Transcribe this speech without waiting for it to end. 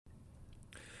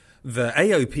The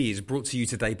AOP is brought to you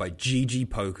today by GG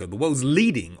Poker, the world's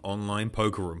leading online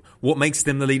poker room. What makes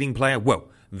them the leading player? Well,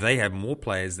 they have more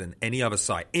players than any other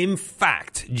site. In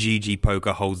fact, GG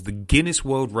Poker holds the Guinness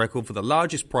World Record for the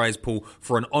largest prize pool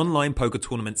for an online poker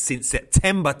tournament since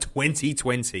September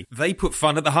 2020. They put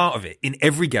fun at the heart of it in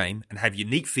every game and have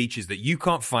unique features that you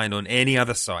can't find on any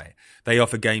other site. They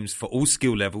offer games for all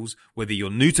skill levels, whether you're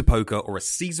new to poker or a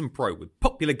seasoned pro, with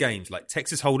popular games like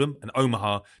Texas Hold'em and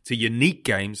Omaha to unique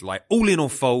games like All In or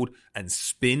Fold and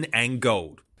Spin and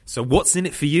Gold. So what's in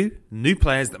it for you? New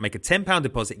players that make a £10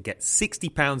 deposit get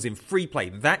 £60 in free play.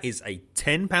 That is a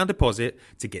 £10 deposit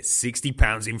to get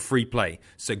 £60 in free play.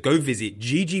 So go visit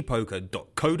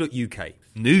ggpoker.co.uk.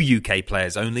 New UK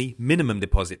players only. Minimum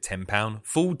deposit £10.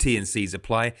 Full T&Cs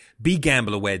apply.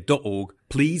 BeGambleAware.org.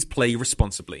 Please play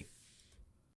responsibly.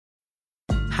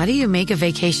 How do you make a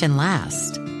vacation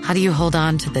last? How do you hold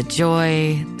on to the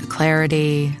joy, the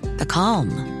clarity, the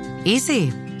calm?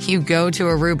 Easy. You go to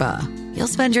Aruba. You'll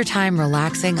spend your time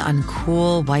relaxing on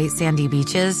cool, white, sandy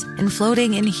beaches and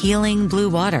floating in healing blue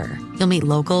water. You'll meet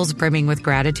locals brimming with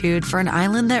gratitude for an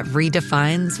island that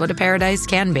redefines what a paradise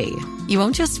can be. You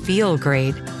won't just feel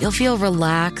great. You'll feel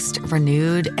relaxed,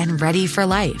 renewed, and ready for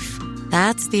life.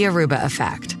 That's the Aruba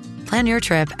effect. Plan your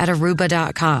trip at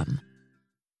Aruba.com.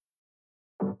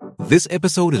 This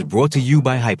episode is brought to you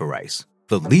by Hyperice,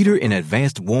 the leader in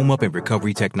advanced warm-up and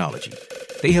recovery technology.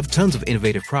 They have tons of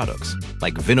innovative products,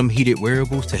 like Venom-heated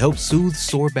wearables to help soothe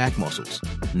sore back muscles,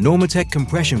 Normatec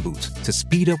compression boots to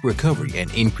speed up recovery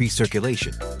and increase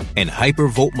circulation, and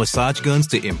Hypervolt massage guns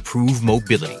to improve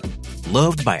mobility.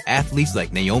 Loved by athletes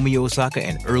like Naomi Osaka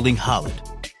and Erling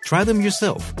Haaland. Try them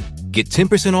yourself. Get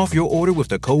 10% off your order with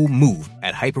the code MOVE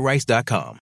at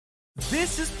Hyperice.com.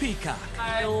 This is Peacock.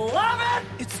 I love it!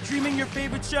 It's streaming your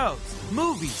favorite shows,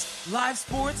 movies, live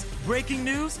sports, breaking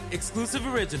news, exclusive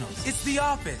originals. It's The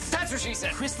Office. That's what she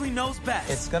said. Chrisley Knows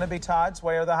Best. It's gonna be Todd's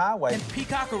Way or the Highway. And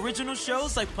Peacock original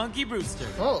shows like Punky Brewster.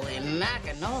 Holy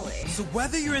macanoli. So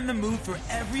whether you're in the mood for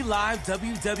every live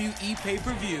WWE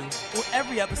pay-per-view or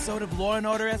every episode of Law &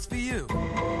 Order SVU,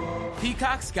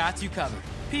 Peacock's got you covered.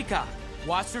 Peacock.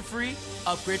 Watch for free,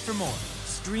 upgrade for more.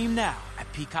 Stream now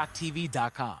at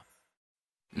peacocktv.com.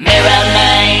 Mirror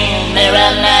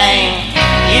man,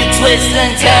 you twist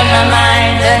and turn my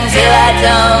mind until I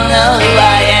don't know who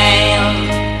I am.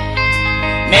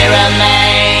 Mirror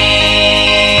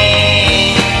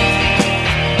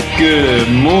man. Good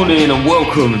morning and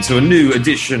welcome to a new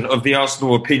edition of the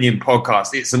Arsenal Opinion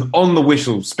Podcast. It's an On the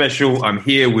Whistle special. I'm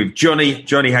here with Johnny.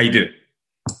 Johnny, how you doing?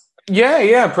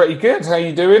 Yeah, pretty good. How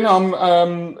you doing? I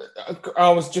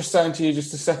was just saying to you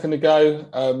just a second ago,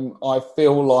 I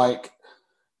feel like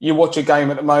you watch a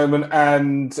game at the moment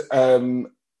and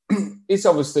it's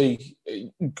obviously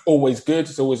always good.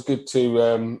 It's always good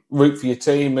to root for your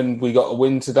team, and we got a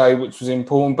win today, which was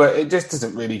important, but it just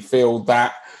doesn't really feel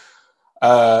that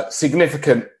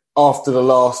significant after the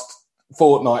last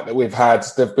fortnight that we've had.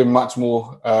 There have been much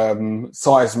more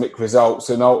seismic results,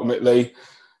 and ultimately,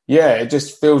 yeah, it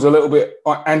just feels a little bit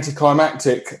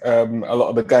anticlimactic, a lot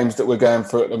of the games that we're going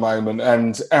through at the moment.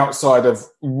 And outside of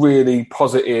really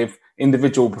positive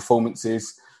individual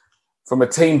performances, from a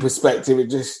team perspective, it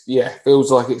just,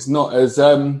 feels like it's not as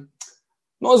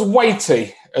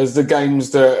weighty as the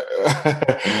games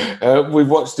that we've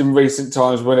watched in recent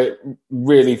times, when it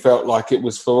really felt like it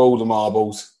was for all the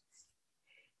marbles.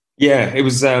 Yeah, it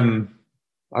was...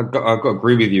 I've got to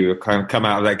agree with you. I kind of come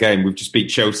out of that game. We've just beat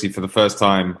Chelsea for the first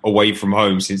time away from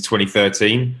home since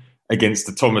 2013 against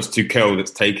the Thomas Tuchel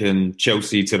that's taken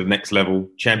Chelsea to the next level.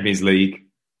 Champions League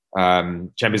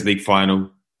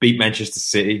final, beat Manchester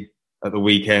City at the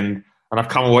weekend. And I've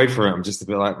come away from it. I'm just a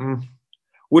bit like,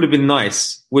 would have been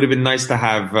nice. Would have been nice to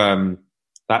have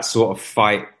that sort of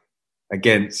fight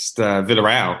against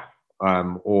Villarreal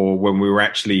or when we were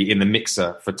actually in the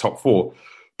mixer for top four.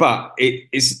 But it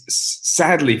is,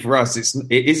 sadly for us, it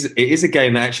is a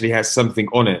game that actually has something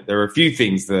on it. There are a few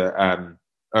things that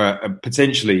are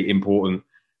potentially important.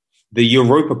 The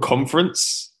Europa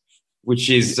Conference, which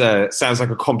is sounds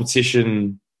like a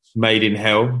competition made in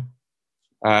hell.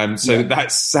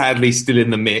 That's sadly still in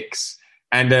the mix.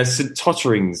 And St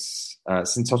Totteringham's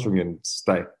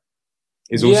Day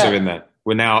is also in there.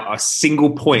 We're now a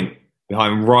single point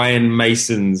behind Ryan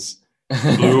Mason's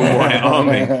Blue and White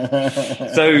Army.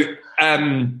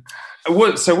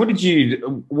 What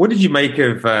did you make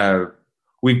of?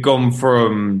 We've gone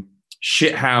from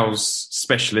shithouse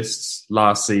specialists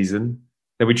last season.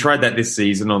 Then we tried that this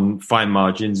season on fine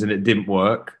margins, and it didn't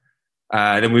work.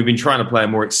 Then we've been trying to play a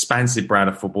more expansive brand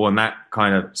of football, and that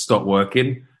kind of stopped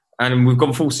working. And we've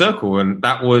gone full circle, and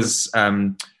that was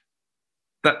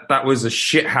that was a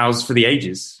shit house for the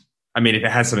ages. I mean, if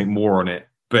it had something more on it,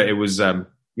 but it was,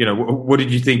 what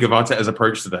did you think of Arteta's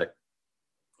approach today?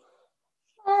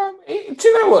 Do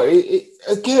you know what?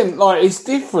 Again, like, it's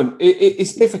different.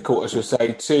 It's difficult, as you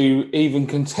say, to even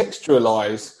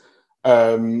contextualise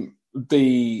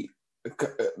the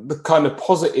kind of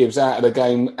positives out of the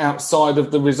game outside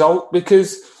of the result,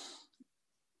 because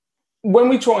when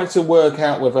we try to work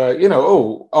out whether,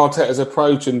 Arteta's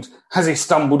approach and has he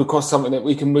stumbled across something that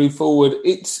we can move forward,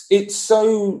 it's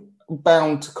so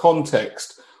bound to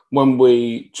context when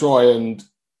we try and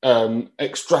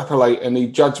extrapolate any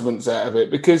judgments out of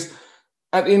it, because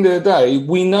at the end of the day,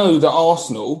 we know that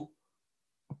Arsenal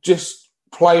just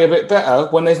play a bit better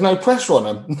when there's no pressure on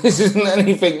them. This isn't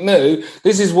anything new.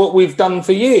 This is what we've done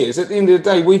for years. At the end of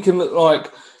the day, we can look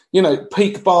like,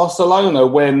 peak Barcelona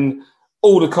when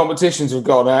all the competitions have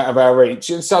gone out of our reach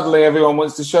and suddenly everyone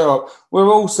wants to show up.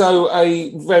 We're also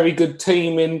a very good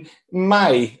team in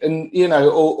May and,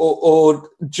 or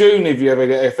June if you ever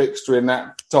get a fixture in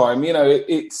that time. We're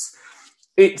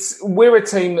a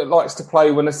team that likes to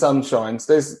play when the sun shines.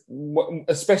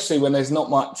 Especially when there's not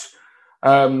much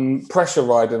pressure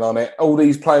riding on it. All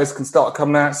these players can start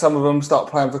coming out. Some of them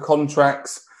start playing for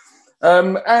contracts.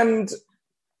 And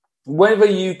whether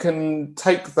you can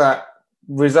take that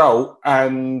result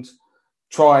and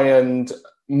try and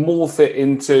morph it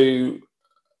into,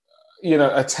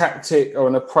 a tactic or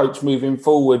an approach moving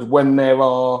forward when there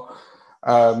are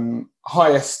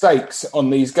higher stakes on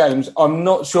these games, I'm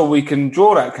not sure we can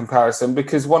draw that comparison,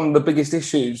 because one of the biggest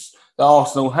issues that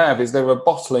Arsenal have is they're a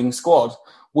bottling squad.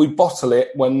 We bottle it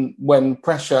when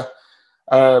pressure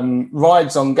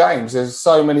rides on games. There's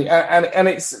so many, and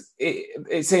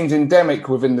it seems endemic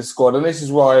within the squad. And this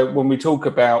is why when we talk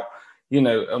about,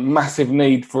 a massive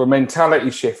need for a mentality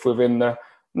shift within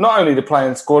not only the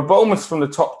playing squad, but almost from the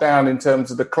top down in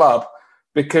terms of the club,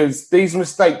 because these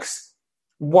mistakes,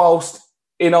 whilst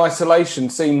in isolation,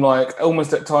 seem like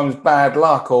almost at times bad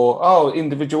luck or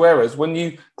individual errors. When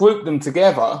you group them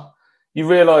together, you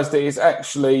realise that it's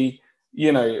actually,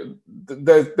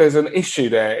 there's an issue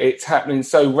there. It's happening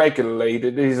so regularly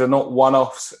that these are not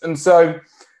one-offs. And so,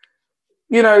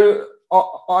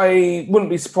 I wouldn't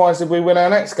be surprised if we win our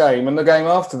next game and the game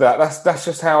after that. That's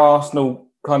just how Arsenal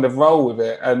kind of roll with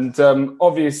it. And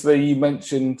obviously you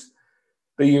mentioned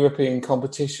the European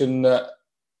competition that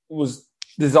was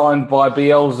designed by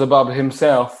Beelzebub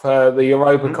himself, the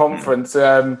Europa Conference.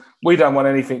 We don't want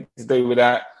anything to do with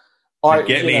that.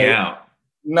 Get me out.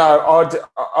 No,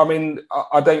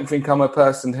 I don't think I'm a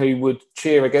person who would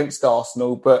cheer against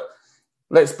Arsenal, but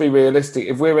let's be realistic.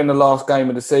 If we're in the last game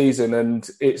of the season and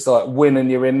it's like win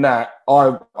and you're in that,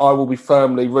 I will be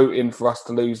firmly rooting for us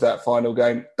to lose that final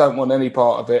game. Don't want any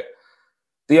part of it.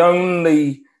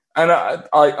 I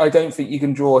don't think you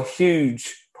can draw a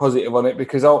huge positive on it,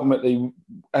 because ultimately,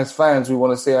 as fans, we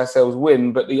want to see ourselves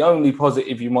win. But the only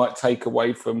positive you might take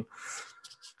away from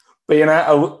being at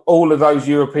all of those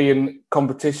European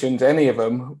competitions, any of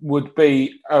them, would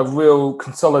be a real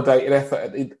consolidated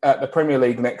effort at the Premier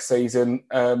League next season.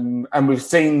 And we've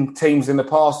seen teams in the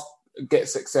past get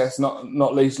success,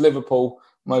 not least Liverpool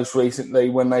most recently,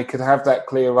 when they could have that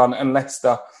clear run, and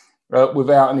Leicester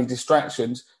without any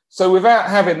distractions. So without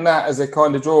having that as a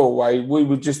kind of draw away, we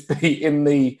would just be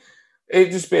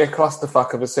it'd just be a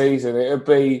clusterfuck of a season. It would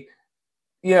be,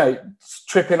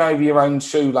 tripping over your own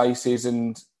shoelaces,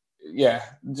 and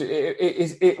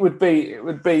it would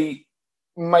be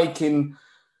making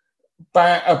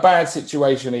a bad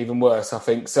situation even worse, I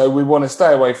think. So we want to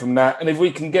stay away from that. And if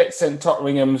we can get St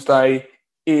Totteringham's Day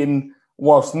in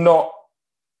whilst not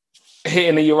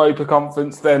hitting the Europa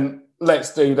Conference, then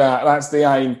let's do that. That's the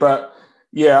aim. But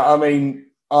yeah, I mean,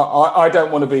 I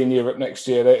don't want to be in Europe next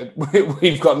year.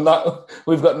 We've got no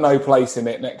place in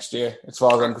it next year, as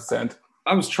far as I'm concerned.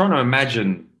 I was trying to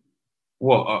imagine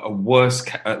what a worse,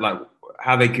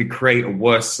 how they could create a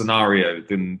worse scenario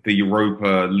than the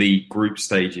Europa League group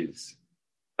stages,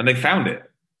 and they found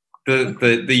it.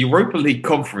 The Europa League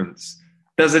conference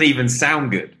doesn't even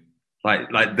sound good.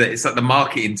 It's like the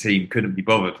marketing team couldn't be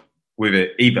bothered with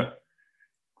it either.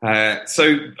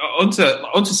 So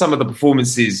onto some of the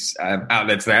performances out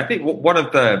there today. I think one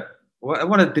of the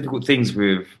difficult things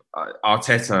with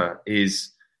Arteta is,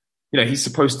 he's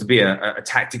supposed to be a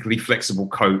tactically flexible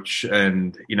coach,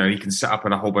 and he can set up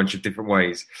in a whole bunch of different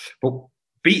ways. But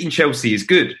beating Chelsea is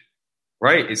good,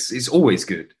 right? It's always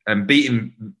good, and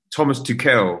beating Thomas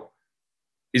Tuchel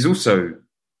is also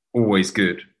always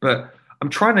good. But I'm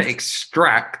trying to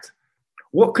extract,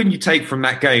 what can you take from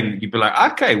that game that you'd be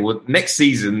like, okay, well, next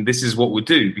season, this is what we'll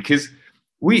do? Because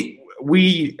we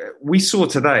saw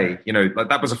today,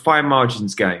 that was a fine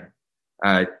margins game.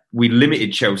 We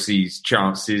limited Chelsea's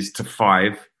chances to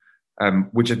 5,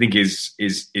 which I think is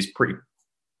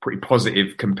pretty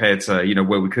positive compared to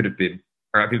where we could have been.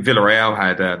 I think Villarreal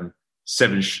had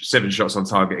seven shots on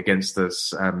target against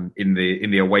us in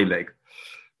the away leg.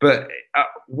 But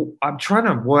I'm trying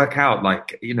to work out,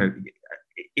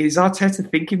 is Arteta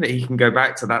thinking that he can go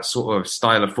back to that sort of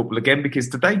style of football again? Because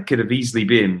today could have easily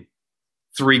been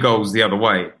 3 goals the other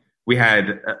way. We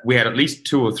had at least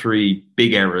 2 or 3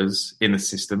 big errors in the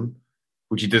system,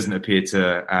 which he doesn't appear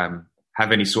to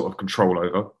have any sort of control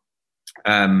over.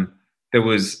 There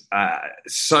was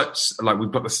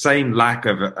we've got the same lack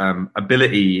of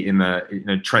ability in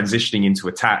the transitioning into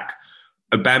attack.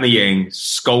 Aubameyang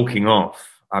skulking off.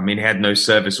 I mean, he had no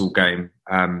service all game.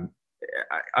 I'm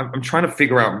trying to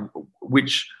figure out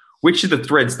which of the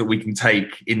threads that we can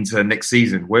take into next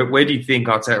season. Where do you think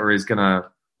Arteta is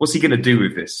what's he gonna do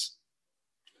with this?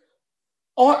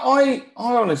 I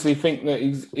honestly think that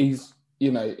he's he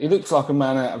looks like a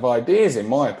man out of ideas, in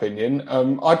my opinion.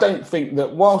 I don't think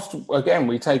that whilst, again,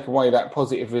 we take away that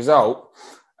positive result,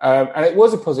 and it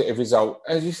was a positive result,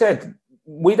 as you said,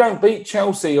 we don't beat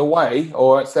Chelsea away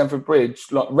or at Stamford Bridge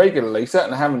regularly,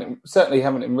 certainly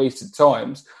haven't in recent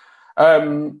times.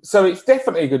 So it's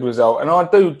definitely a good result, and I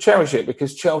do cherish it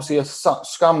because Chelsea are such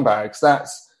scumbags.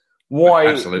 That's why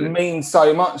Absolutely. It means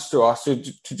so much to us to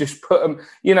just put them,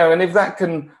 and if that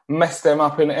can mess them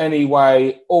up in any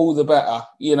way, all the better.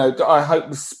 I hope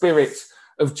the spirit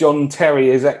of John Terry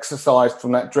is exercised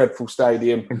from that dreadful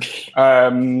stadium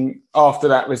after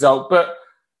that result. But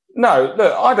no,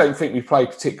 look, I don't think we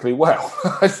played particularly well.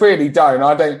 I really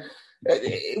don't.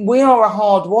 We are a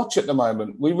hard watch at the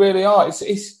moment. We really are.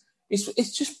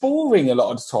 It's just boring a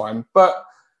lot of the time. But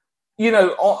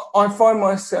I find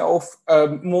myself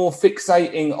more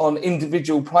fixating on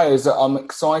individual players that I'm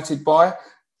excited by.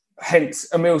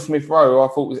 Hence, Emile Smith-Rowe, I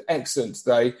thought was excellent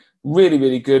today. Really,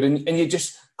 really good. And you're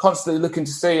just constantly looking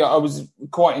to see. I was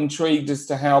quite intrigued as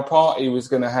to how Partey was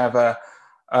going to have a,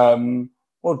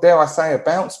 dare I say, a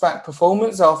bounce-back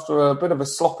performance after a bit of a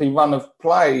sloppy run of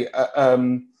play,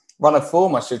 run of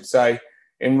form, I should say,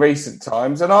 in recent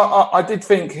times. And I did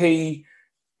think he...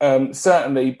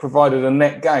 certainly provided a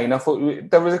net gain. I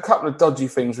thought there was a couple of dodgy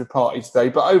things with Partey today,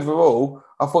 but overall,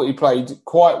 I thought he played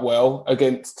quite well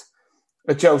against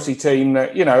a Chelsea team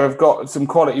that, have got some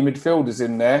quality midfielders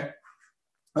in there.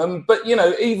 But,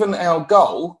 even our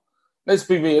goal, let's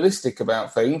be realistic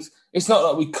about things. It's not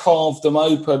like we carved them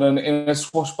open and in a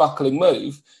swashbuckling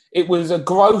move. It was a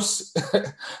gross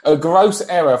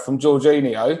error from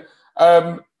Jorginho.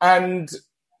 And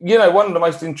one of the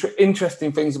most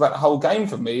interesting things about the whole game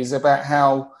for me is about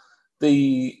how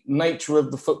the nature of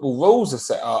the football rules are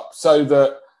set up. So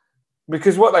that,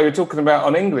 because what they were talking about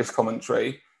on English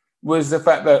commentary was the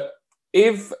fact that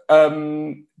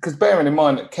because bearing in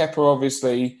mind that Kepa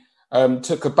obviously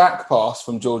took a back pass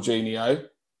from Jorginho,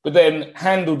 but then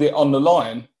handled it on the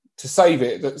line to save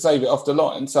it off the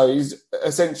line. So he's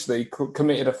essentially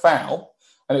committed a foul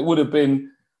and it would have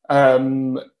been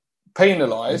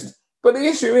penalised. But the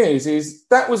issue is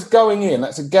that was going in.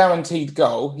 That's a guaranteed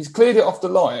goal. He's cleared it off the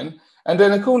line. And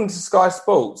then according to Sky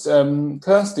Sports,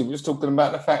 Kirsty was talking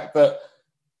about the fact that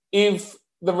if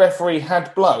the referee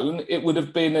had blown, it would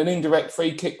have been an indirect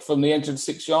free kick from the edge of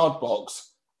the 6-yard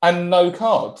box and no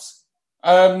cards.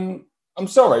 I'm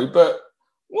sorry, but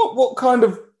what kind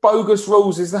of bogus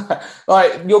rules is that?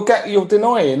 Like you're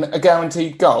denying a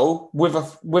guaranteed goal with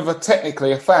a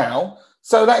technically a foul.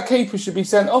 So that keeper should be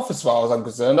sent off as far as I'm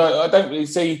concerned. I don't really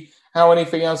see how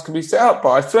anything else can be set up. But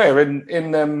I swear,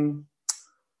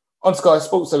 on Sky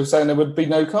Sports, they were saying there would be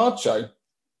no card show.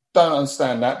 Don't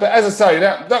understand that. But as I say,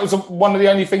 that was one of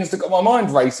the only things that got my mind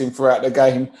racing throughout the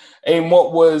game in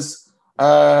what was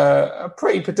a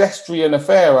pretty pedestrian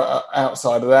affair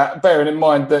outside of that, bearing in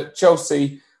mind that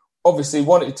Chelsea obviously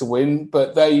wanted to win,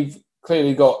 but they've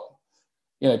clearly got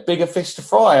bigger fish to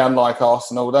fry, unlike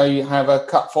Arsenal. They have a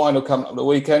cup final coming up the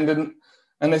weekend and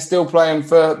they're still playing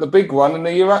for the big one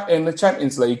in the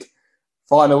Champions League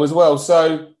final as well.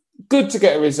 So good to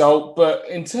get a result, but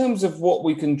in terms of what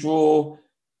we can draw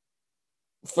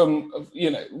from,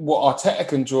 what Arteta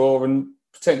can draw and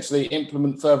potentially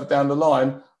implement further down the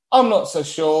line, I'm not so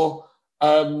sure,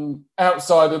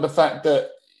 outside of the fact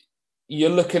that you're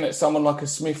looking at someone like a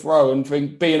Smith-Rowe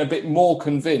and being a bit more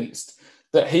convinced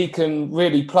that he can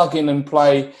really plug in and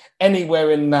play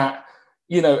anywhere in that,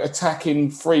 attacking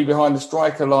free behind the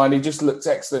striker line. He just looks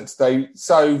excellent today.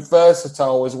 So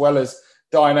versatile as well as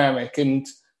dynamic. And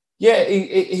yeah,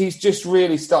 he's just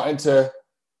really starting to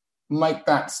make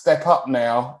that step up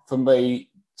now from being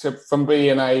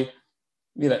a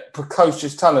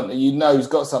precocious talent that you know has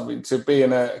got something, to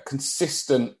being a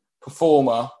consistent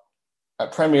performer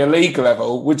at Premier League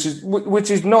level, which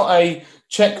is not a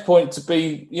checkpoint to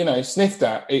be sniffed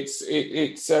at.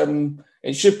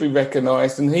 It should be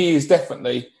recognised, and he is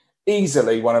definitely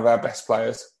easily one of our best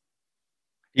players.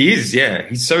 He is, yeah.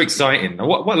 He's so exciting.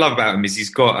 What I love about him is he's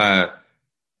got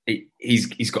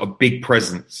a big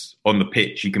presence on the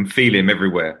pitch. You can feel him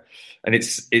everywhere. And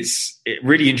it's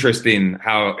really interesting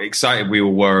how excited we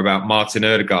all were about Martin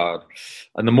Ødegaard.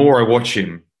 And the more I watch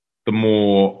him, the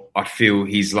more I feel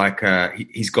he's like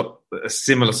he's got a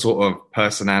similar sort of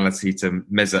personality to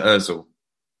Mesut Ozil.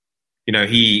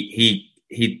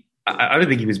 I don't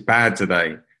think he was bad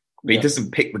today, but he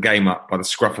doesn't pick the game up by the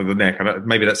scruff of the neck.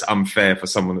 Maybe that's unfair for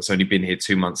someone that's only been here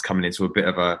 2 months, coming into a bit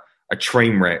of a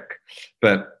train wreck.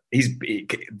 But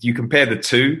you compare the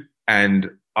two,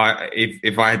 and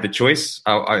if I had the choice,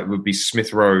 it would be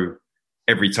Smith Rowe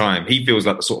every time. He feels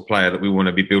like the sort of player that we want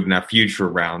to be building our future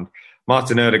around.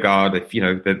 Martin Ødegaard, if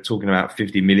they're talking about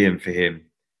 50 million for him,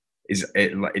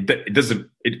 it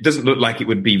doesn't look like it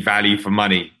would be value for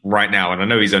money right now. And I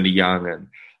know he's only young, and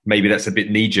maybe that's a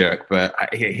bit knee jerk, but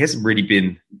he hasn't really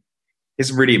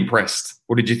impressed.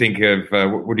 What do you think of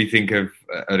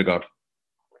Ødegaard?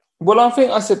 Well, I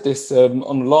think I said this on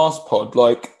the last pod,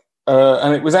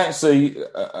 and it was actually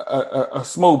a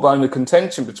small bone of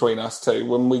contention between us two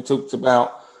when we talked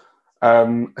about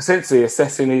essentially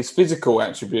assessing his physical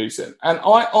attributes. And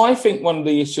I think one of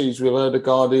the issues with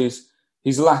Ødegaard is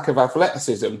his lack of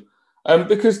athleticism,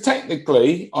 because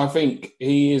technically I think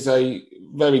he is a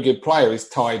very good player. He's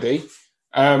tidy,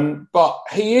 but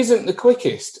he isn't the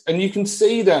quickest, and you can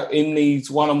see that in these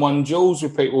one-on-one duels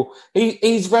with people.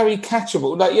 He's very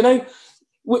catchable.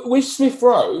 With Smith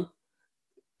Rowe,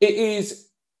 it is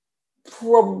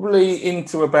probably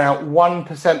into about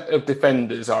 1% of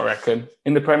defenders, I reckon,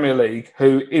 in the Premier League,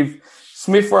 who, if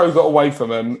Smith Rowe got away from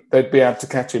them, they'd be able to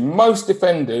catch him. Most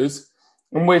defenders,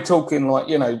 and we're talking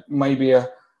maybe a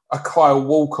Kyle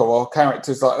Walker or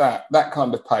characters like that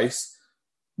kind of pace,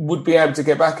 would be able to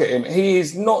get back at him. He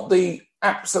is not the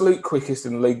absolute quickest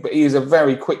in the league, but he is a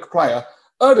very quick player.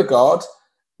 Ødegaard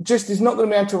just is not going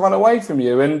to be able to run away from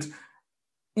you, and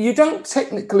you don't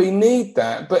technically need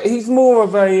that, but he's more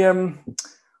of a,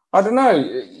 I don't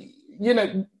know,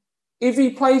 if he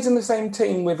plays in the same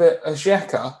team with a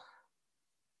Xhaka,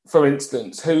 for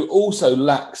instance, who also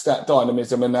lacks that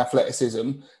dynamism and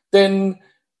athleticism, then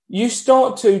you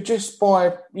start to, just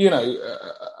by,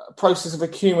 a process of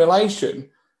accumulation,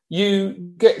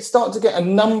 you start to get a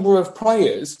number of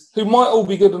players who might all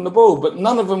be good on the ball, but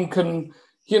none of them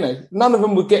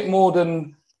would get more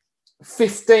than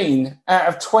 15 out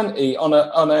of 20 on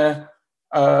a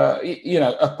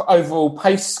overall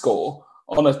pace score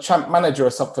on a champ manager or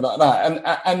something like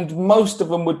that, and most of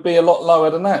them would be a lot lower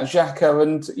than that. Xhaka,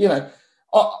 and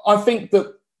I think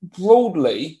that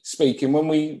broadly speaking, when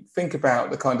we think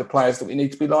about the kind of players that we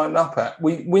need to be lining up at,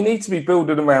 we need to be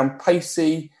building around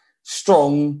pacey,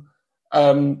 strong,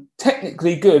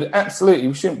 technically good. Absolutely,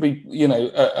 we shouldn't be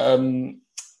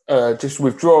just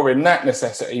withdrawing that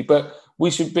necessity, but we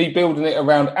should be building it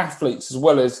around athletes as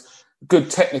well as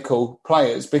good technical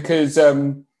players, because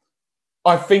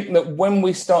I think that when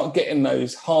we start getting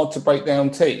those hard to break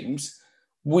down teams,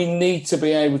 we need to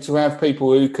be able to have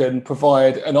people who can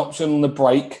provide an option on the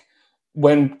break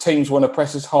when teams want to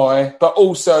press us high, but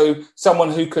also someone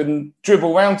who can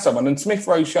dribble around someone. And Smith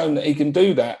Rowe's shown that he can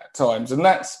do that at times. And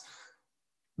that's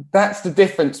the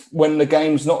difference when the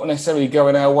game's not necessarily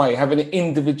going our way, having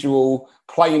individual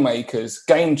playmakers,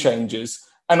 game changers.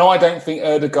 And I don't think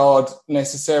Ødegaard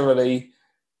necessarily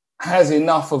has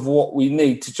enough of what we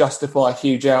need to justify a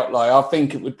huge outlay. I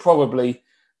think it would probably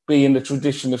be in the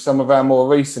tradition of some of our more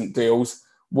recent deals,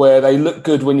 where they look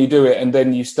good when you do it and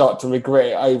then you start to regret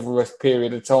it over a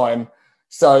period of time.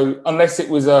 So unless it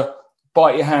was a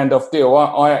bite your hand off deal,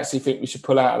 I actually think we should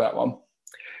pull out of that one.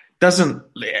 Doesn't,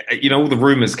 all the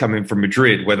rumours coming from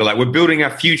Madrid where they're like, we're building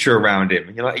our future around him.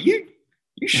 And you're like, you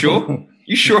sure?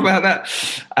 You sure about that?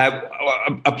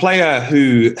 A player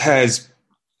who has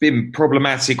been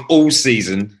problematic all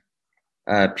season,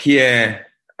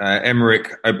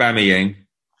 Pierre-Emerick Aubameyang,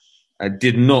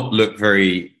 did not look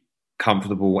very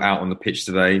comfortable out on the pitch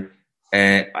today.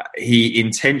 He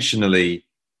intentionally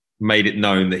made it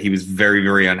known that he was very,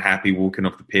 very unhappy walking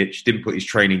off the pitch, didn't put his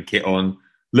training kit on,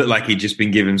 looked like he'd just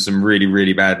been given some really,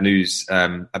 really bad news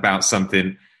about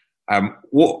something.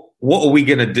 What are we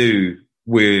going to do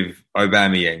with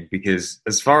Aubameyang? Because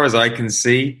as far as I can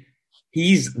see,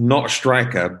 he's not a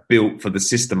striker built for the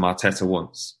system Arteta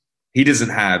wants. He doesn't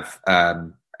have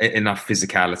enough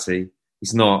physicality.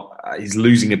 He's not. He's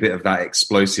losing a bit of that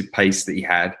explosive pace that he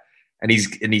had, and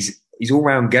his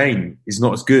all-round game is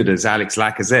not as good as Alex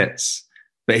Lacazette's.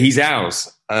 But he's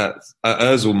ours.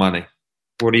 Ozil money.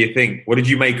 What do you think? What did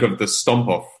you make of the stomp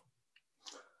off?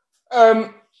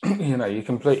 You're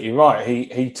completely right.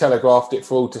 He telegraphed it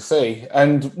for all to see.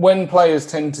 And when players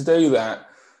tend to do that,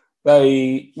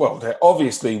 they're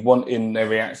obviously wanting their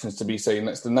reactions to be seen.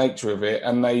 That's the nature of it.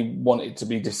 And they want it to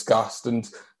be discussed, and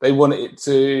they want it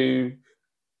to,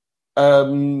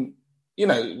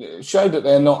 show that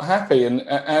they're not happy. And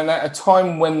at a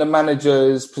time when the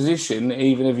manager's position,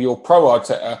 even if you're pro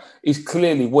Arteta, is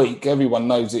clearly weak, everyone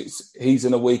knows he's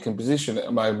in a weakened position at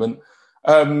the moment.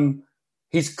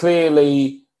 He's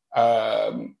clearly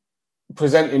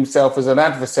presenting himself as an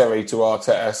adversary to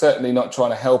Arteta, certainly not trying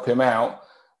to help him out,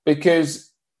 because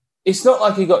it's not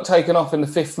like he got taken off in the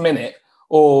 5th minute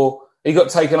or he got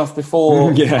taken off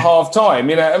before half time.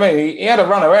 You know what I mean? He had a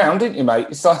run around, didn't you, mate?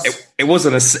 It's like, it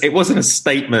wasn't a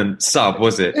statement sub,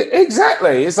 was it?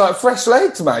 Exactly. It's like fresh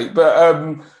legs, mate. But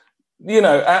and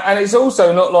it's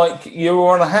also not like you were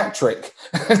on a hat trick.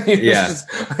 And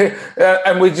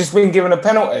we've just been given a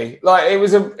penalty. Like it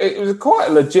was a quite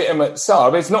a legitimate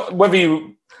sub. It's not whether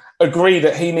you agree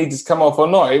that he needed to come off or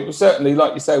not. It was certainly,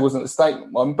 like you say, wasn't a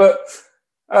statement one, but.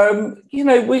 One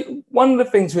of the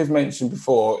things we've mentioned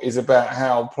before is about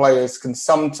how players can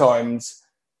sometimes,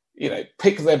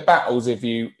 pick their battles, if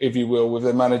you will, with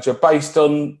their manager based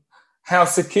on how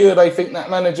secure they think that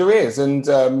manager is. And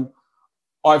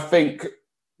I think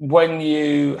when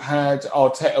you had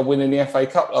Arteta winning the FA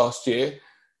Cup last year,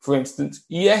 for instance,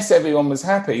 yes, everyone was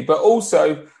happy, but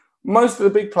also most of the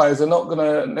big players are not going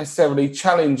to necessarily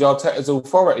challenge Arteta's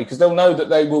authority because they'll know that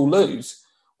they will lose.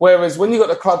 Whereas when you've got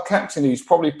the club captain who's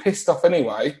probably pissed off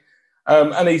anyway,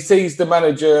 and he sees the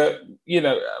manager,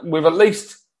 with at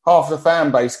least half the fan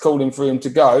base calling for him to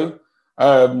go,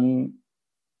 the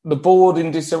board in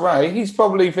disarray, he's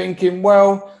probably thinking,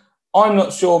 well, I'm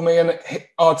not sure me and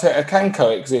Arteta can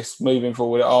coexist moving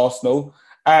forward at Arsenal.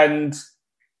 And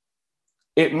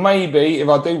it may be, if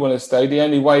I do want to stay, the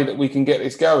only way that we can get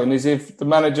this going is if the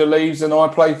manager leaves and I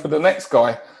play for the next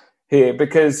guy here,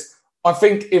 because I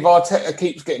think if Arteta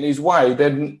keeps getting his way,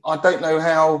 then I don't know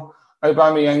how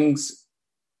Aubameyang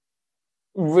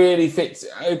really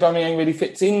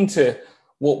fits into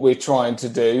what we're trying to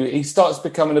do. He starts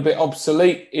becoming a bit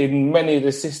obsolete in many of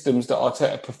the systems that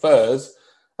Arteta prefers.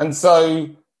 And so,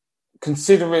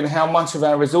 considering how much of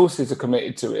our resources are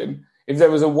committed to him, if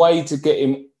there was a way to get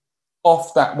him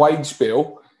off that wage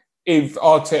bill, if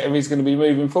Arteta is going to be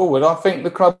moving forward, I think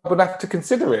the club would have to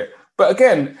consider it. But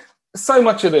again, so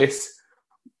much of this,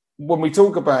 when we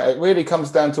talk about it, really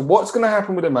comes down to what's going to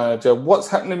happen with the manager, what's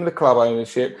happening with the club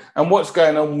ownership, and what's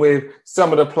going on with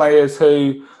some of the players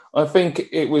who I think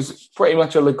it was pretty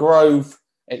much a Le Grove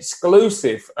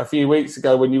exclusive a few weeks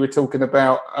ago when you were talking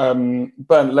about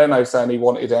Bernd Leno saying he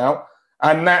wanted out.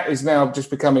 And that is now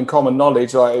just becoming common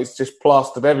knowledge. Like it's just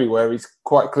plastered everywhere. He's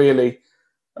quite clearly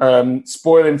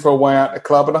spoiling for a way out of the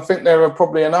club. And I think there are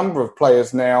probably a number of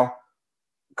players now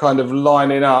kind of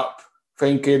lining up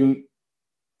thinking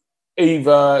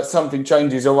either something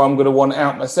changes or I'm going to want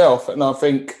out myself. And I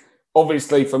think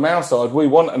obviously from our side, we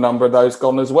want a number of those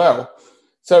gone as well.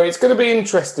 So it's going to be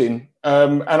interesting.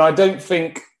 And I don't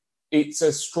think it's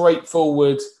a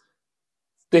straightforward,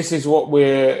 this is what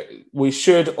we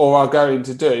should or are going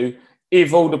to do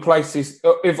if all the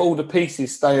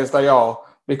pieces stay as they are.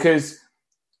 Because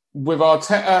with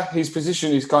Arteta, his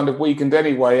position is kind of weakened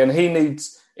anyway, and he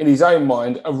needs, in his own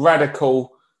mind, a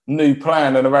radical new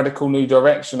plan and a radical new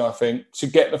direction, I think, to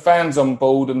get the fans on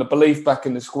board and the belief back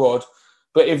in the squad.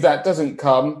 But if that doesn't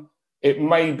come, it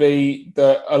may be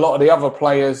that a lot of the other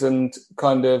players and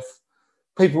kind of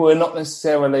people who are not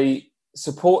necessarily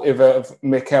supportive of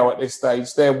Mikel at this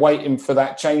stage, they're waiting for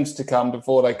that change to come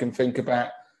before they can think about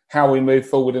how we move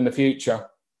forward in the future.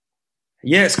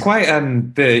 Yeah, it's quite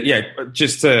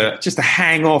just to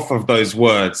hang off of those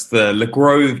words, the Le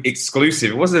Grove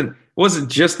exclusive. It wasn't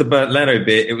just the Bernd Leno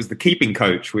bit; it was the keeping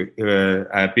coach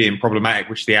being problematic,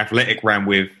 which the Athletic ran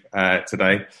with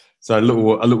today. So a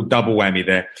little double whammy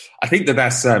there. I think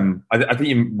that's. I think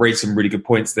you raised some really good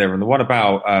points there, and the one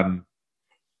about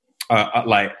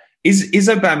is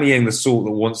Aubameyang the sort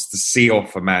that wants to see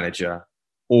off a manager,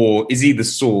 or is he the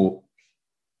sort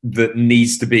that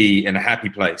needs to be in a happy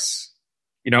place?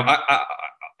 You know,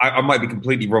 I might be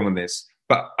completely wrong on this,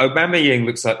 but Aubameyang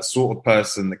looks like the sort of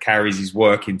person that carries his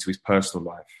work into his personal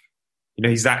life. You know,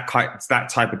 he's that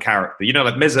type of character. You know,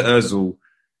 like Mesut Ozil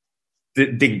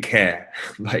didn't care,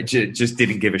 like just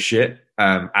didn't give a shit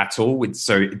at all.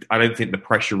 So I don't think the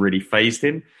pressure really fazed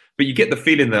him. But you get the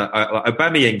feeling that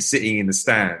Aubameyang sitting in the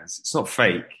stands, it's not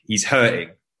fake. He's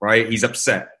hurting, right? He's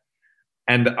upset.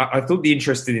 And I thought the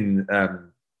interesting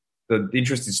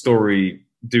story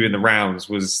doing the rounds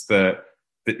was that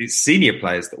it's senior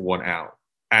players that want out.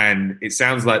 And it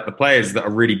sounds like the players that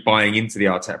are really buying into the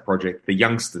Arteta project, the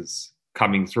youngsters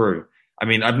coming through. I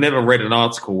mean, I've never read an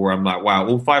article where I'm like, wow,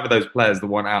 all 5 of those players that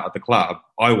want out of the club,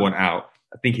 I want out.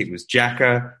 I think it was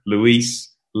Xhaka, Luis,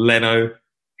 Leno,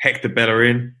 Hector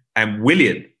Bellerin, and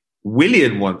Willian.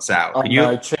 Willian wants out. I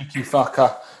know, cheeky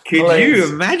fucker. Can you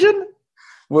imagine?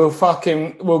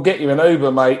 We'll get you an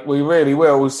Uber, mate. We really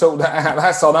will. We'll sort that out.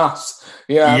 That's on us.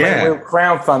 Yeah. I mean, we'll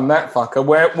crowdfund that fucker.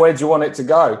 Where do you want it to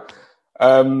go?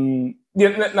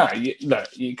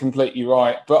 You're completely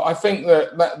right. But I think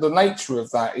that the nature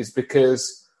of that is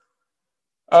because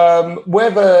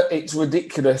whether it's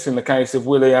ridiculous in the case of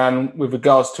Willian with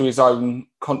regards to his own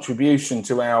contribution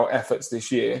to our efforts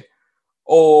this year,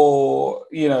 or,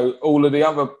 all of the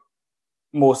other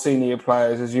more senior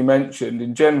players, as you mentioned,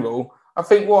 in general, I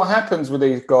think what happens with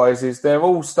these guys is they're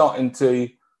all starting to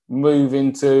move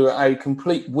into a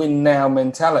complete win now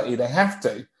mentality. They have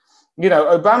to.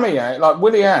 Aubameyang, like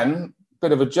Willian,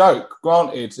 bit of a joke,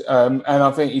 granted, and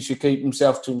I think he should keep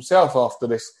himself to himself after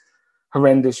this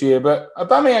horrendous year. But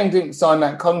Aubameyang didn't sign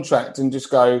that contract and just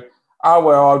go, oh,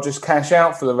 well, I'll just cash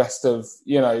out for the rest of,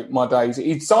 my days.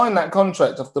 He'd signed that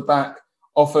contract off the back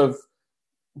of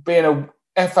being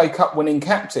a FA Cup winning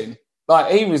captain.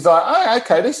 Like, he was like, oh,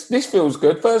 okay, this feels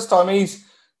good. First time he's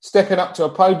stepping up to a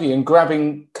podium,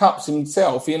 grabbing cups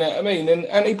himself, you know what I mean?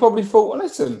 And he probably thought, well,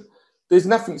 listen, there's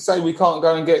nothing to say we can't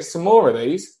go and get some more of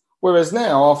these. Whereas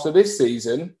now, after this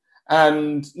season,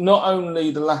 and not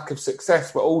only the lack of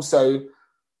success, but also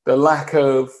the lack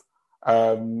of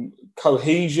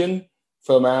cohesion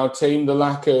from our team, the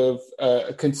lack of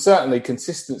certainly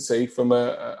consistency from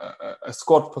a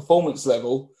squad performance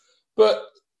level. But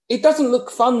it doesn't look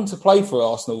fun to play for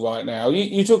Arsenal right now.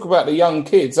 You talk about the young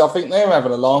kids. I think they're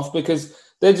having a laugh because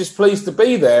they're just pleased to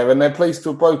be there and they're pleased to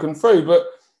have broken through. But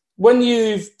when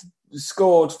you've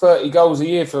scored 30 goals a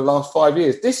year for the last 5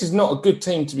 years, this is not a good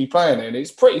team to be playing in.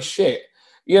 It's pretty shit,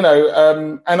 and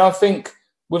I think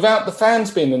without the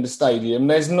fans being in the stadium,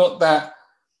 there's not that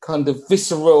kind of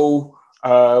visceral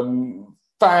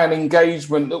fan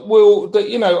engagement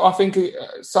I think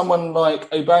someone like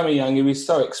Aubameyang, who is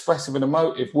so expressive and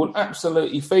emotive, will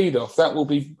absolutely feed off. That will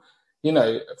be,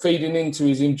 feeding into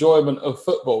his enjoyment of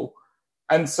football.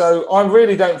 And so I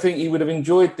really don't think he would have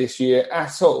enjoyed this year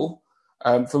at all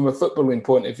from a footballing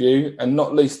point of view, and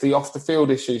not least the off-the-field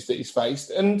issues that he's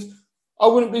faced. And I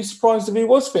wouldn't be surprised if he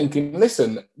was thinking,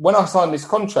 listen, when I signed this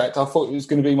contract, I thought it was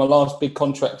going to be my last big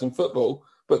contract in football,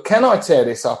 but can I tear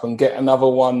this up and get another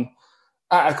one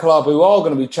at a club who are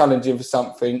going to be challenging for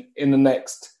something in the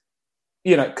next,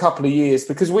 couple of years?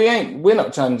 Because we're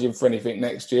not challenging for anything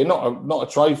next year, not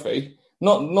a trophy,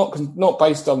 not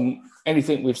based on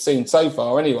anything we've seen so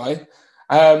far anyway.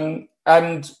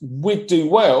 And we'd do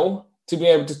well to be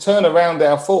able to turn around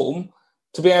our form,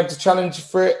 to be able to challenge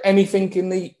for anything in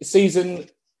the season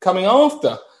coming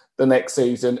after the next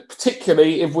season,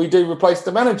 particularly if we do replace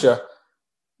the manager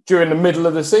during the middle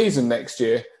of the season next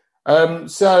year.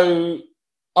 So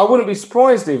I wouldn't be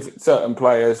surprised if certain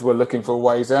players were looking for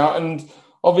ways out. And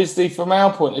obviously, from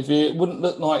our point of view, it wouldn't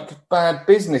look like bad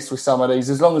business with some of these,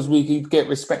 as long as we could get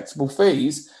respectable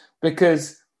fees.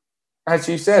 Because, as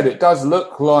you said, it does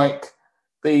look like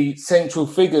the central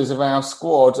figures of our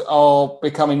squad are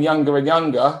becoming younger and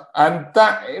younger. And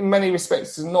that, in many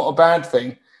respects, is not a bad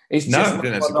thing. It's just I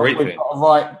think that's a great thing.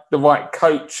 Got the right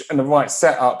coach and the right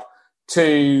setup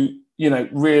to,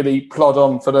 really plod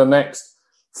on for the next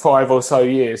 5 or so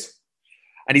years.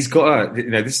 And he's got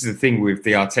this is the thing with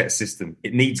the Arteta system.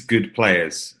 It needs good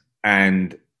players,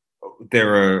 and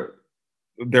there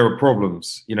are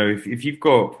problems. If you've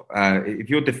got if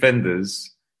your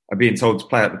defenders are being told to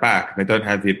play at the back and they don't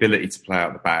have the ability to play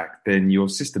at the back, then your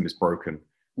system is broken.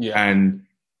 Yeah. And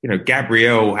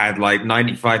Gabriel had like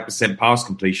 95% pass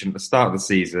completion at the start of the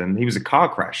season. He was a car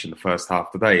crash in the first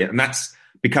half today, and that's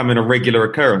becoming a regular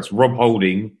occurrence. Rob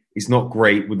Holding is not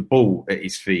great with the ball at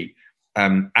his feet.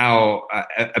 Our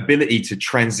ability to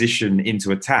transition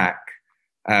into attack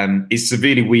is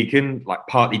severely weakened, like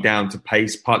partly down to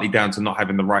pace, partly down to not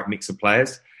having the right mix of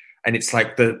players. And it's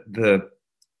like the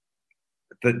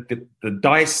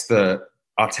dice that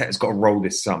Arteta's got to roll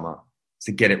this summer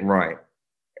to get it right.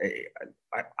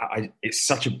 It's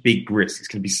such a big risk. It's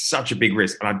going to be such a big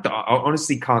risk. And I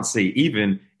honestly can't see,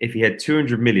 even if he had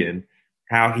 200 million,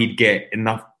 how he'd get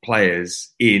enough players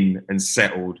in and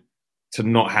settled to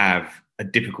not have a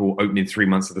difficult opening 3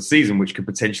 months of the season, which could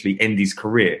potentially end his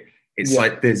career. It's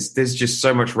like there's just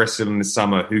so much wrestling in the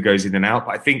summer who goes in and out.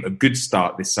 But I think a good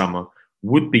start this summer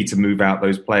would be to move out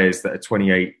those players that are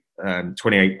 28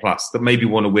 plus, that maybe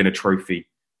want to win a trophy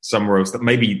somewhere else, that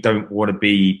maybe don't want to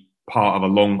be part of a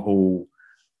long haul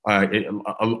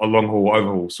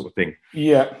overhaul sort of thing.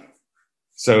 Yeah.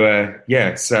 So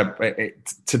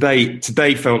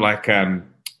today felt like a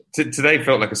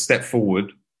step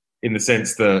forward in the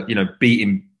sense that, you know,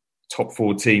 beating top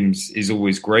 4 teams is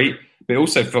always great, but it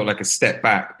also felt like a step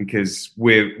back because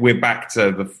we're back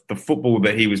to the football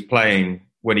that he was playing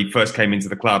when he first came into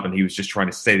the club, and he was just trying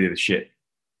to steady the ship.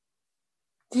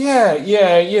 Yeah.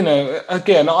 You know,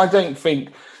 again, I don't think,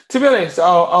 to be honest,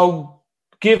 I'll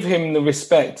give him the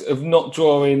respect of not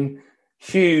drawing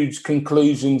huge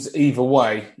conclusions either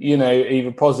way, you know,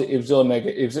 either positives or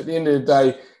negatives. At the end of the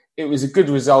day, it was a good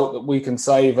result that we can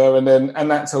savour, and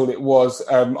that's all it was.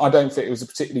 I don't think it was a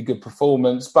particularly good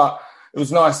performance, but it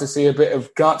was nice to see a bit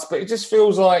of guts. But it just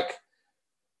feels like,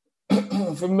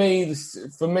 for me,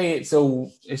 it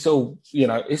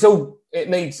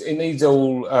needs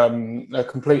a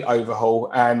complete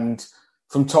overhaul, and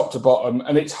from top to bottom.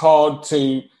 And it's hard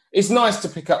to. It's nice to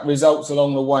pick up results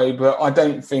along the way, but I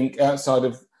don't think outside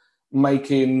of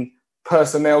making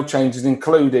personnel changes,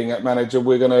 including at manager,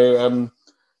 we're going to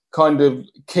kind of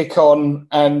kick on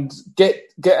and get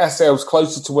ourselves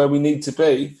closer to where we need to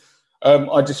be.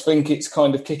 I just think it's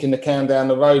kind of kicking the can down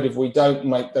the road if we don't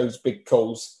make those big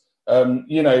calls.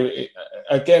 You know,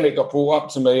 it got brought up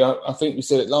to me. I think we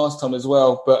said it last time as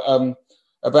well, but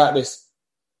about this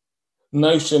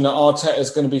notion that Arteta's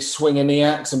going to be swinging the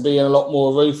axe and being a lot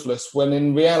more ruthless, when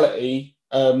in reality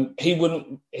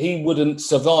he wouldn't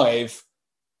survive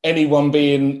anyone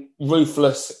being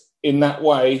ruthless in that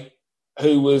way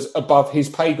who was above his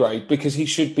pay grade, because he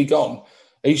should be gone.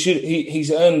 He's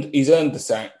earned the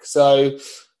sack. So,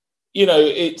 you know,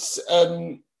 it's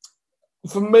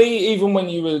for me, even when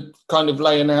you were kind of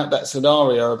laying out that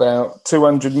scenario about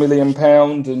 £200 million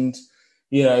and,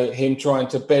 you know, him trying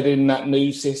to bed in that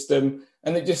new system,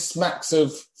 and it just smacks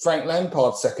of Frank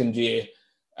Lampard's second year.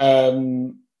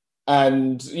 And,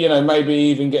 you know, maybe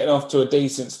even getting off to a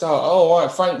decent start. Oh, all right,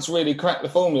 Frank's really cracked the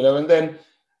formula. And then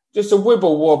just a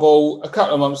wibble wobble a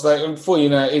couple of months later, and before you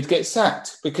know it, he'd get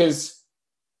sacked, because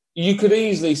you could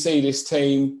easily see this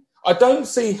team. I don't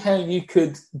see how you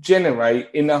could generate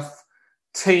enough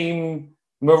team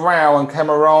morale and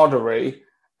camaraderie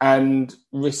and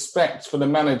respect for the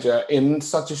manager in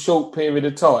such a short period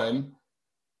of time,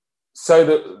 so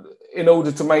that in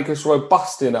order to make us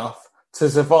robust enough to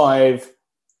survive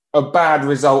a bad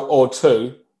result or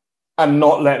two and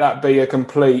not let that be a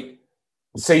complete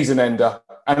season ender.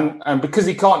 And because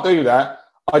he can't do that,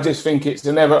 I just think it's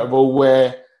inevitable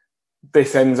where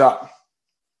this ends up.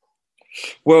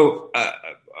 Well,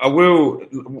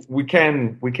 we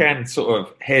can sort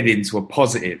of head into a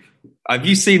positive. Have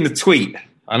you seen the tweet?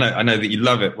 I know that you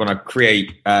love it when I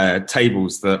create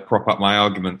tables that prop up my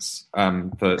arguments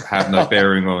that have no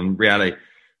bearing on reality.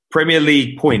 Premier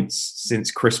League points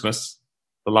since Christmas,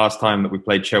 the last time that we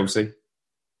played Chelsea.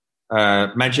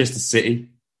 Manchester City,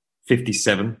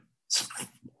 57. It's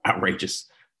outrageous.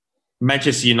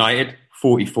 Manchester United,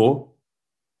 44.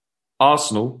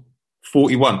 Arsenal,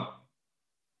 41.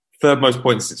 Third most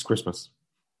points since Christmas.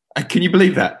 Can you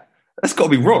believe that? That's got to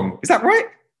be wrong. Is that right?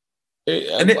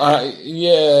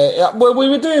 Yeah. Well, we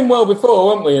were doing well before,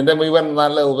 weren't we? And then we went on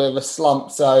that little bit of a slump.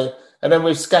 So, and then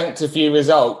we've skanked a few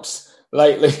results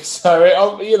lately. So,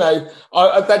 you know,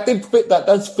 that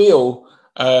does feel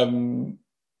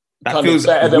that feels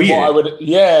better weird. than what I would.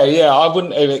 Yeah. I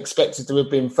wouldn't have expected to have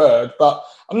been third, but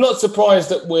I'm not surprised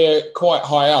that we're quite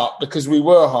high up, because we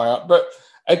were high up. But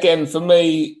again, for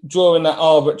me, drawing that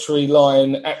arbitrary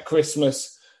line at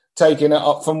Christmas, taking it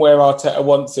up from where Arteta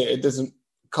wants it, it doesn't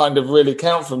kind of really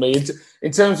count for me.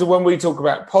 In terms of when we talk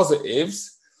about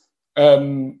positives,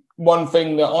 one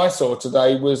thing that I saw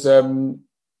today was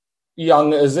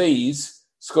young Aziz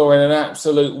scoring an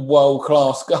absolute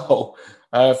world-class goal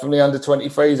from the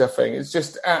under-23s, I think. It's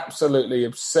just absolutely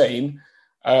obscene,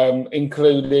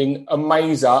 including a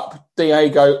maze-up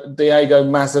Diego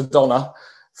Maradona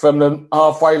from the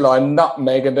halfway line,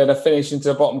 nutmeg, and then a finish into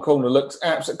the bottom corner. Looks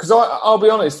absolutely... Because I'll be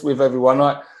honest with everyone,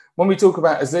 like, when we talk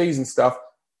about Aziz and stuff,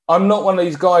 I'm not one of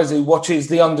these guys who watches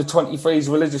the under-23s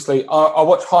religiously. I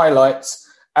watch highlights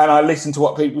and I listen to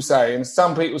what people say. And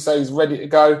some people say he's ready to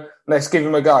go, let's give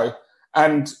him a go.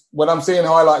 And when I'm seeing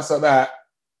highlights like that,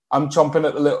 I'm chomping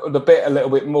at the bit a little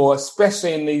bit more,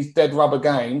 especially in these dead rubber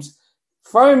games.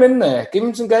 Throw him in there. Give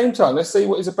him some game time. Let's see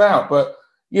what he's about. But,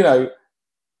 you know,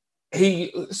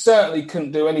 he certainly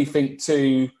couldn't do anything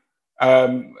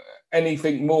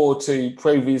more to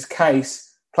prove his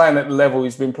case playing at the level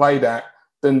he's been played at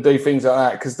than do things like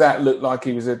that, because that looked like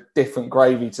he was a different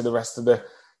gravy to the rest of the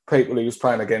people he was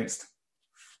playing against.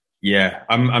 Yeah,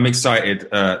 I'm excited,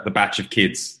 the batch of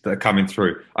kids that are coming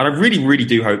through. And I really, really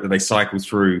do hope that they cycle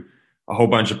through a whole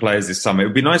bunch of players this summer. It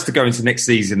would be nice to go into next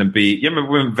season and be... You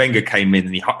remember when Wenger came in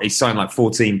and he signed like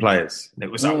 14 players? And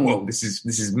it was like, whoa, this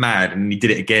is mad. And he did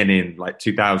it again in like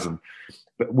 2000.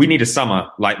 But we need a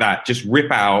summer like that. Just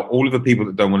rip out all of the people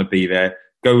that don't want to be there.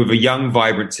 Go with a young,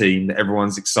 vibrant team that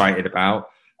everyone's excited about.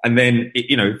 And then,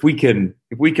 if we can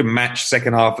match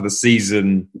second half of the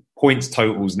season points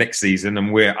totals next season,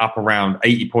 and we're up around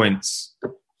 80 points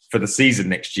for the season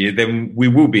next year, then we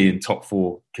will be in top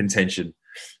 4 contention.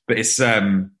 But it's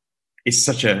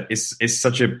such a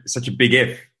big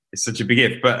if. It's such a big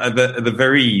if. But at the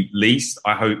very least,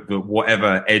 I hope that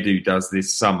whatever Edu does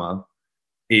this summer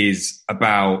is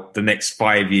about the next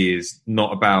 5 years,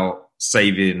 not about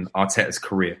saving Arteta's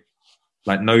career.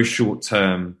 Like, no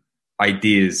short-term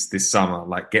ideas this summer.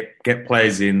 Like, get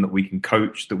players in that we can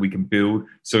coach, that we can build.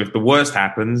 So if the worst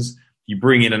happens, you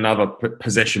bring in another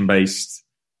possession-based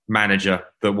manager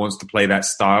that wants to play that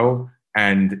style,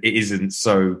 and it isn't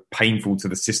so painful to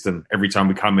the system every time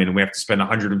we come in and we have to spend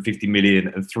 150 million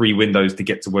and 3 windows to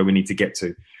get to where we need to get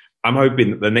to. I'm hoping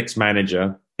that the next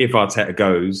manager, if Arteta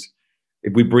goes,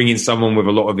 if we bring in someone with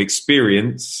a lot of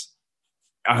experience,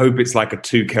 I hope it's like a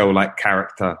Tuchel-like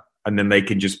character, and then they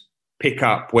can just pick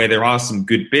up where there are some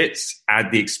good bits,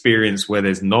 add the experience where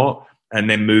there's not, and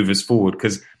then move us forward.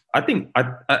 Because I think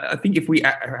if we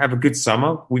have a good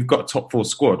summer, we've got a top 4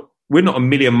 squad. We're not a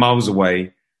million miles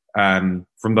away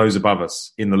from those above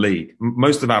us in the league.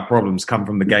 Most of our problems come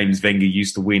from the games Wenger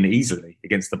used to win easily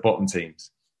against the bottom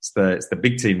teams. It's the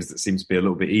big teams that seem to be a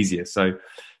little bit easier. So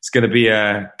it's going to be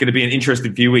an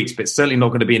interesting few weeks, but it's certainly not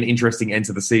going to be an interesting end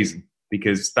to the season,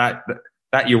 because that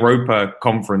Europa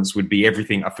conference would be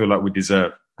everything I feel like we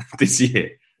deserve this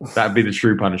year. That would be the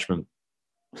true punishment.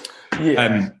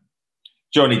 Yeah.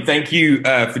 Johnny, thank you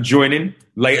for joining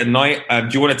late at night. Do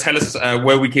you want to tell us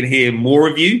where we can hear more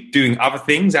of you doing other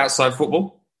things outside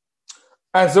football?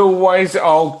 As always,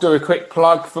 I'll do a quick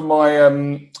plug for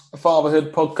my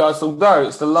Fatherhood podcast, although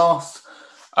it's the last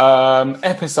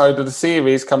episode of the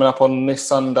series coming up on this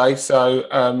Sunday. So,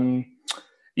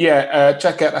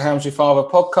 check out the How's Your Father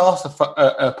podcast,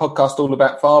 a podcast all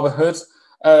about fatherhood.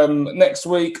 Next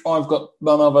week, I've got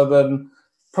none other than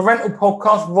Parental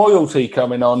Podcast Royalty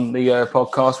coming on the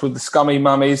podcast with the Scummy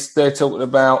Mummies. They're talking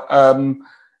about,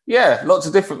 lots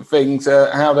of different things,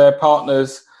 how their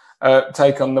partners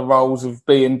take on the roles of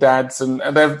being dads. And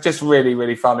they're just really,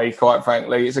 really funny, quite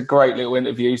frankly. It's a great little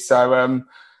interview. So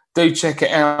do check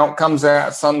it out. Comes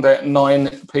out Sunday at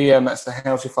 9 p.m. That's the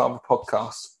How's Your Father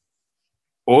podcast.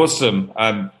 Awesome.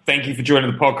 Thank you for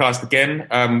joining the podcast again.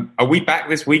 Are we back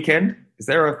this weekend? Is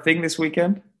there a thing this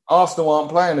weekend? Arsenal aren't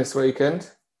playing this weekend.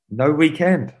 No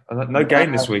weekend. No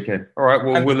game this weekend. All right.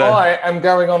 Well, I am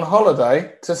going on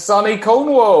holiday to sunny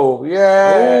Cornwall.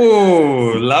 Yeah.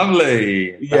 Oh,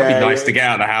 lovely. That'd be nice to get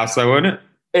out of the house, though, won't it?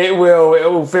 It will.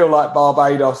 It will feel like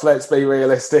Barbados, let's be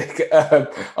realistic,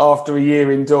 after a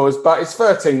year indoors. But it's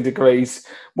 13 degrees.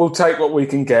 We'll take what we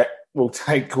can get.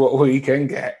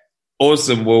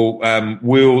 Awesome. Well,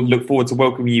 we'll look forward to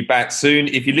welcoming you back soon.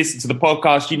 If you listen to the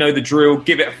podcast, you know the drill.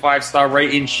 Give it a 5-star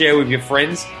rating, share with your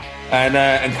friends,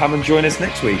 and come and join us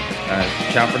next week.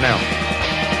 Ciao for now.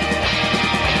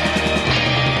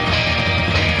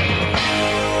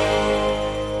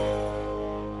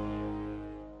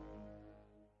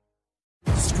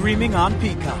 Streaming on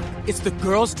Peacock. It's the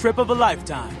girls' trip of a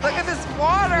lifetime. Look at this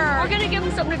water! We're gonna give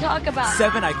them something to talk about.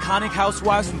 7 iconic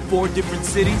housewives from 4 different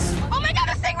cities. Oh my God,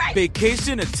 a stingray!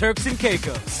 Vacation at Turks and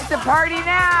Caicos. It's the party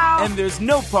now! And there's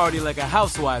no party like a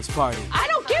housewives party. I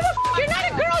don't give a f***. You're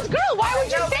not a girl's girl. Why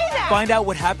would you say that? Find out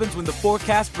what happens when the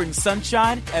forecast brings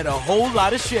sunshine and a whole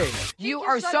lot of shade. You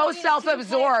are so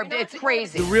self-absorbed. It's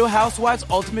crazy. The Real Housewives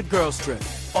Ultimate Girls Trip.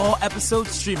 All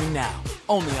episodes streaming now.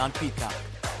 Only on Peacock.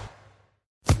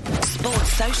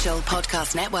 Sports Social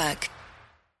Podcast Network.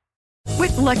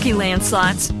 With Lucky Land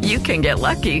Slots, you can get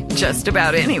lucky just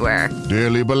about anywhere.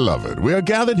 Dearly beloved, we are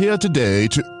gathered here today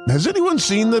to... Has anyone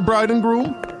seen the bride and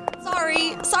groom?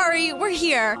 Sorry, we're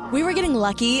here. We were getting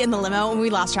lucky in the limo and we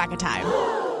lost track of time.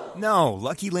 No,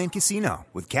 Lucky Land Casino,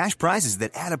 with cash prizes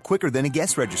that add up quicker than a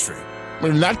guest registry.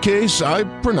 In that case, I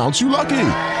pronounce you lucky.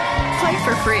 Play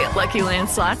for free at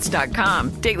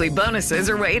LuckyLandSlots.com. Daily bonuses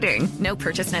are waiting. No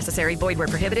purchase necessary. Void where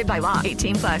prohibited by law.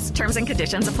 18+. Terms and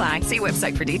conditions apply. See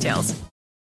website for details.